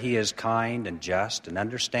 and that He is kind and just and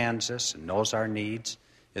understands us and knows our needs,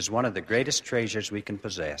 is one of the greatest treasures we can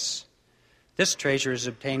possess. This treasure is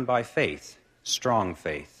obtained by faith, strong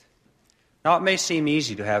faith. Now, it may seem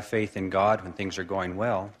easy to have faith in God when things are going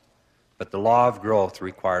well, but the law of growth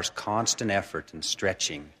requires constant effort and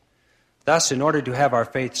stretching. Thus, in order to have our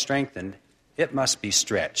faith strengthened, it must be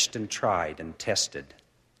stretched and tried and tested.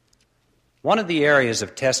 One of the areas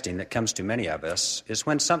of testing that comes to many of us is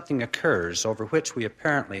when something occurs over which we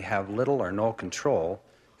apparently have little or no control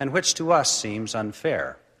and which to us seems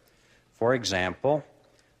unfair. For example,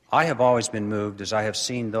 I have always been moved as I have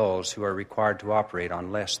seen those who are required to operate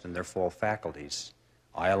on less than their full faculties.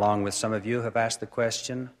 I, along with some of you, have asked the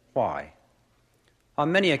question, why?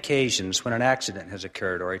 On many occasions, when an accident has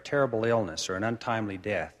occurred, or a terrible illness, or an untimely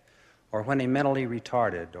death, or when a mentally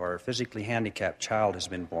retarded or physically handicapped child has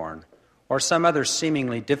been born, or some other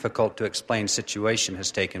seemingly difficult-to-explain situation has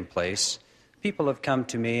taken place, people have come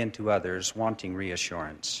to me and to others wanting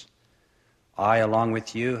reassurance. I, along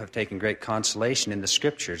with you, have taken great consolation in the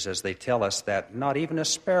Scriptures as they tell us that not even a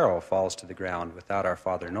sparrow falls to the ground without our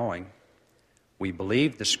Father knowing. We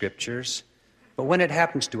believe the Scriptures, but when it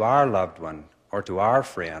happens to our loved one or to our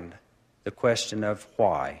friend, the question of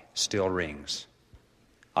why still rings.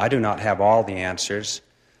 I do not have all the answers,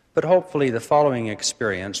 but hopefully the following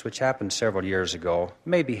experience, which happened several years ago,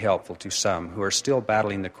 may be helpful to some who are still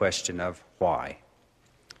battling the question of why.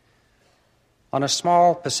 On a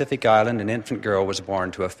small Pacific island, an infant girl was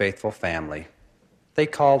born to a faithful family. They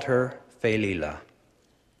called her Felila.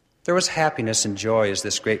 There was happiness and joy as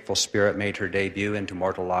this grateful spirit made her debut into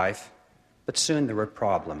mortal life, but soon there were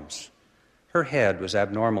problems. Her head was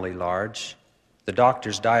abnormally large. The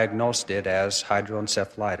doctors diagnosed it as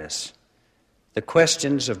hydroencephalitis. The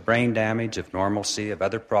questions of brain damage, of normalcy, of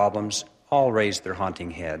other problems, all raised their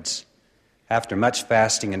haunting heads. After much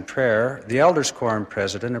fasting and prayer, the Elders Quorum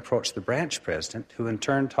president approached the branch president, who in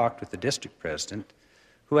turn talked with the district president,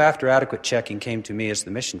 who after adequate checking came to me as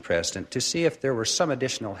the mission president to see if there were some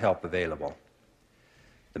additional help available.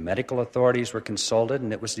 The medical authorities were consulted,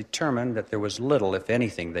 and it was determined that there was little, if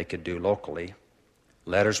anything, they could do locally.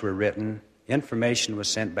 Letters were written, information was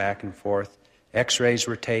sent back and forth, x-rays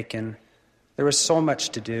were taken. There was so much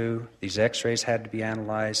to do. These x-rays had to be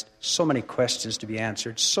analyzed, so many questions to be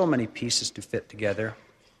answered, so many pieces to fit together.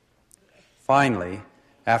 Finally,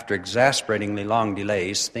 after exasperatingly long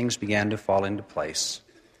delays, things began to fall into place.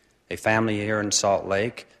 A family here in Salt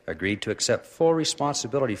Lake agreed to accept full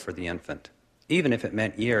responsibility for the infant, even if it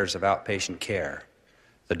meant years of outpatient care.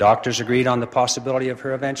 The doctors agreed on the possibility of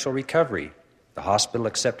her eventual recovery. The hospital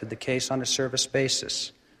accepted the case on a service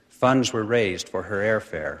basis. Funds were raised for her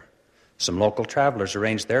airfare. Some local travelers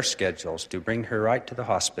arranged their schedules to bring her right to the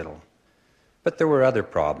hospital. But there were other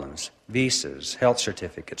problems: visas, health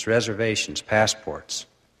certificates, reservations, passports.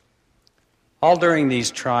 All during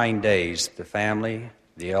these trying days, the family,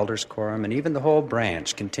 the Elders Quorum, and even the whole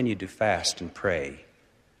branch continued to fast and pray.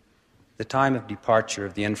 The time of departure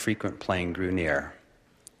of the infrequent plane grew near.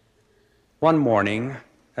 One morning,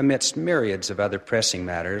 amidst myriads of other pressing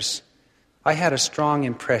matters, I had a strong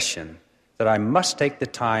impression that I must take the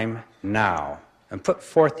time now and put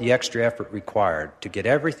forth the extra effort required to get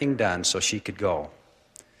everything done so she could go.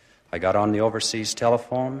 I got on the overseas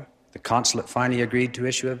telephone. The consulate finally agreed to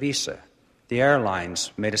issue a visa. The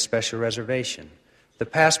airlines made a special reservation. The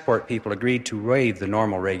passport people agreed to waive the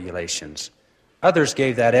normal regulations. Others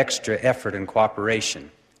gave that extra effort and cooperation,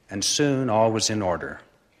 and soon all was in order.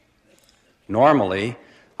 Normally,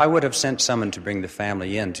 I would have sent someone to bring the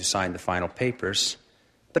family in to sign the final papers,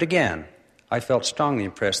 but again, I felt strongly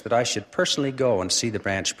impressed that I should personally go and see the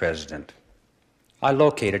branch president. I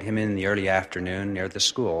located him in the early afternoon near the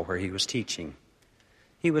school where he was teaching.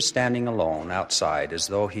 He was standing alone outside as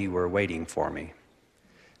though he were waiting for me.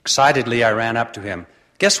 Excitedly, I ran up to him.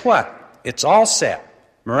 "Guess what? It's all set.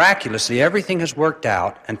 Miraculously, everything has worked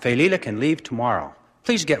out, and Felila can leave tomorrow.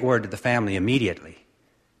 Please get word to the family immediately."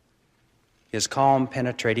 His calm,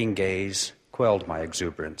 penetrating gaze quelled my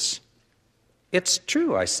exuberance. "It's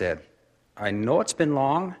true," I said. "I know it's been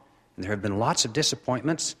long, and there have been lots of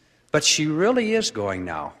disappointments, but she really is going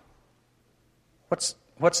now."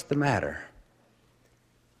 What's the matter?"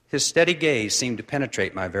 His steady gaze seemed to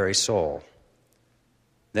penetrate my very soul.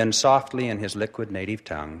 Then softly in his liquid native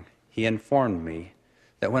tongue, he informed me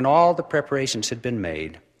that when all the preparations had been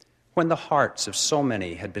made, when the hearts of so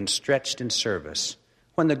many had been stretched in service,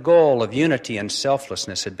 when the goal of unity and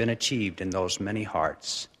selflessness had been achieved in those many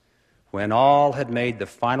hearts, when all had made the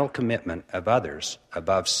final commitment of others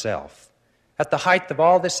above self. At the height of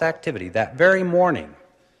all this activity, that very morning,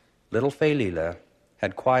 little Felila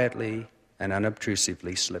had quietly and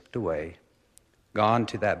unobtrusively slipped away, gone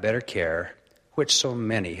to that better care which so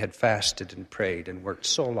many had fasted and prayed and worked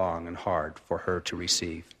so long and hard for her to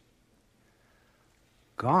receive.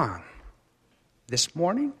 Gone this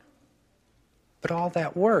morning? But all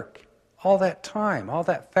that work, all that time, all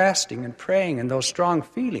that fasting and praying and those strong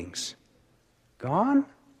feelings, gone?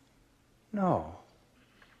 No.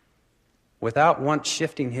 Without once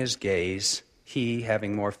shifting his gaze, he,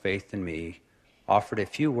 having more faith than me, offered a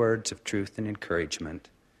few words of truth and encouragement,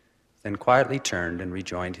 then quietly turned and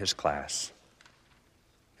rejoined his class.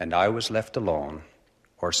 And I was left alone,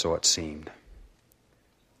 or so it seemed.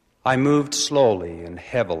 I moved slowly and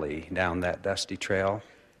heavily down that dusty trail.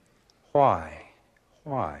 Why,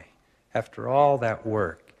 after all that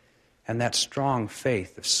work and that strong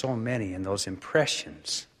faith of so many and those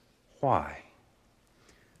impressions, why?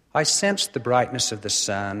 I sensed the brightness of the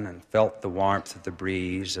sun and felt the warmth of the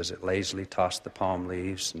breeze as it lazily tossed the palm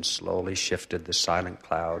leaves and slowly shifted the silent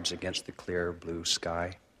clouds against the clear blue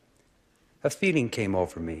sky. A feeling came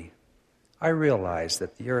over me. I realized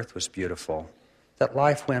that the earth was beautiful, that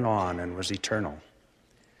life went on and was eternal.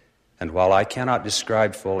 And while I cannot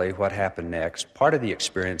describe fully what happened next, part of the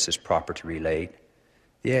experience is proper to relate.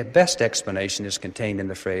 The best explanation is contained in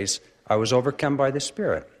the phrase, I was overcome by the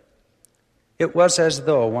Spirit. It was as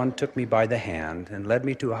though one took me by the hand and led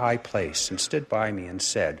me to a high place and stood by me and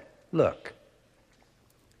said, "Look."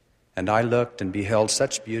 And I looked and beheld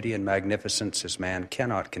such beauty and magnificence as man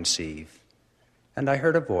cannot conceive. And I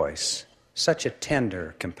heard a voice, such a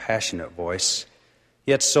tender, compassionate voice,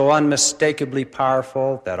 yet so unmistakably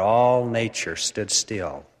powerful that all nature stood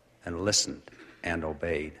still and listened and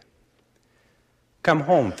obeyed. Come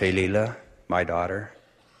home, Felila, my daughter.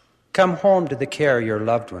 Come home to the care your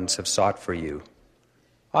loved ones have sought for you.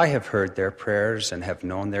 I have heard their prayers and have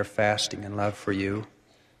known their fasting and love for you,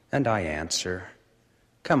 and I answer,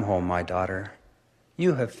 come home, my daughter.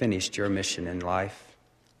 You have finished your mission in life.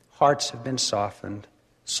 Hearts have been softened,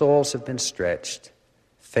 souls have been stretched,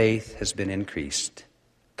 faith has been increased.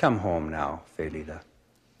 Come home now, Felila.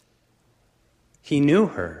 He knew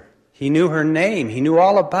her. He knew her name. He knew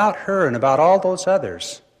all about her and about all those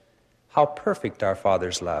others. How perfect our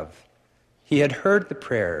Father's love. He had heard the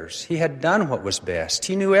prayers. He had done what was best.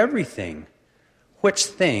 He knew everything, which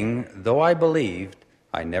thing, though I believed,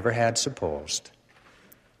 I never had supposed.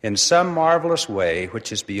 In some marvelous way,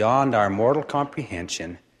 which is beyond our mortal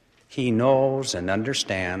comprehension, He knows and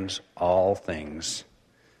understands all things.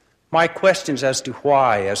 My questions as to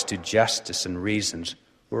why, as to justice and reasons,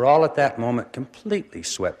 were all at that moment completely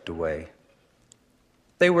swept away.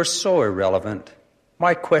 They were so irrelevant,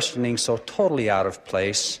 my questioning so totally out of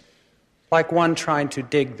place, like one trying to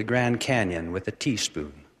dig the Grand Canyon with a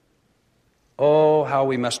teaspoon. Oh, how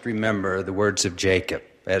we must remember the words of Jacob,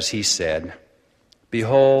 as he said,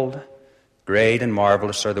 "Behold, great and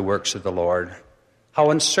marvelous are the works of the Lord. How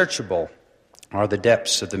unsearchable are the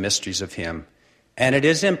depths of the mysteries of Him. And it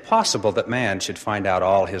is impossible that man should find out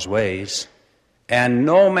all his ways. And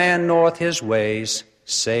no man knoweth his ways,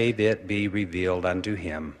 save it be revealed unto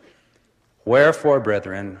him. Wherefore,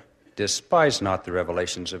 brethren, despise not the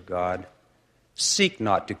revelations of God. Seek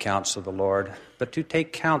not to counsel the Lord, but to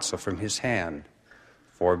take counsel from His hand.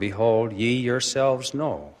 For behold, ye yourselves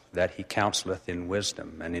know that He counseleth in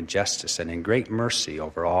wisdom and in justice and in great mercy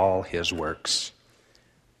over all His works.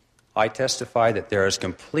 I testify that there is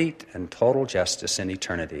complete and total justice in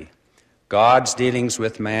eternity. God's dealings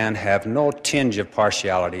with man have no tinge of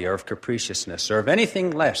partiality or of capriciousness or of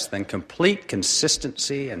anything less than complete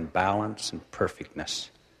consistency and balance and perfectness.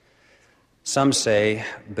 Some say,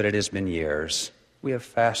 but it has been years. We have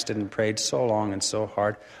fasted and prayed so long and so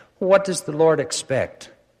hard. What does the Lord expect?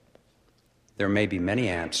 There may be many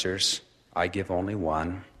answers. I give only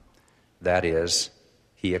one. That is,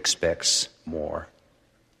 He expects more.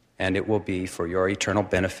 And it will be for your eternal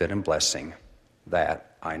benefit and blessing.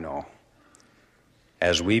 That I know.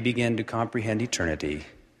 As we begin to comprehend eternity,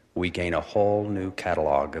 we gain a whole new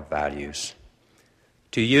catalog of values.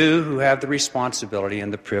 To you who have the responsibility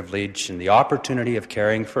and the privilege and the opportunity of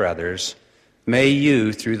caring for others, may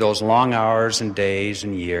you, through those long hours and days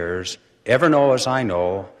and years, ever know as I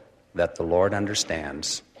know that the Lord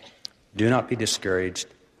understands. Do not be discouraged.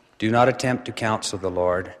 Do not attempt to counsel the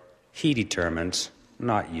Lord. He determines,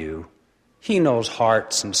 not you. He knows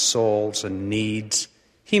hearts and souls and needs.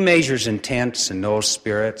 He measures intents and knows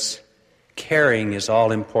spirits. Caring is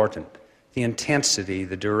all important. The intensity,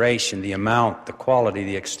 the duration, the amount, the quality,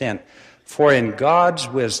 the extent. For in God's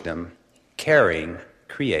wisdom, caring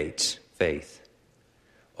creates faith.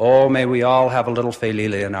 Oh, may we all have a little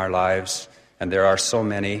Felila in our lives, and there are so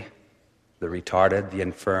many, the retarded, the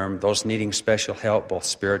infirm, those needing special help both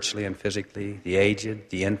spiritually and physically, the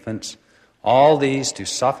aged, the infants, all these to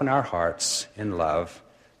soften our hearts in love,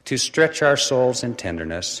 to stretch our souls in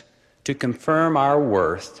tenderness, to confirm our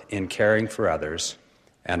worth in caring for others,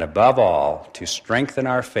 and above all, to strengthen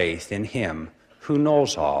our faith in Him who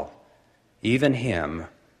knows all, even Him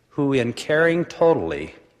who in caring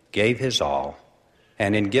totally gave His all,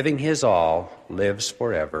 and in giving His all lives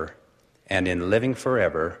forever, and in living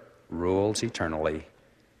forever rules eternally,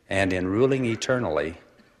 and in ruling eternally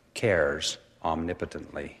cares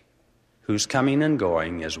omnipotently, whose coming and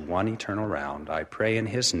going is one eternal round. I pray in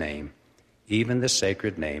His name, even the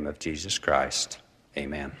sacred name of Jesus Christ.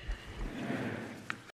 Amen.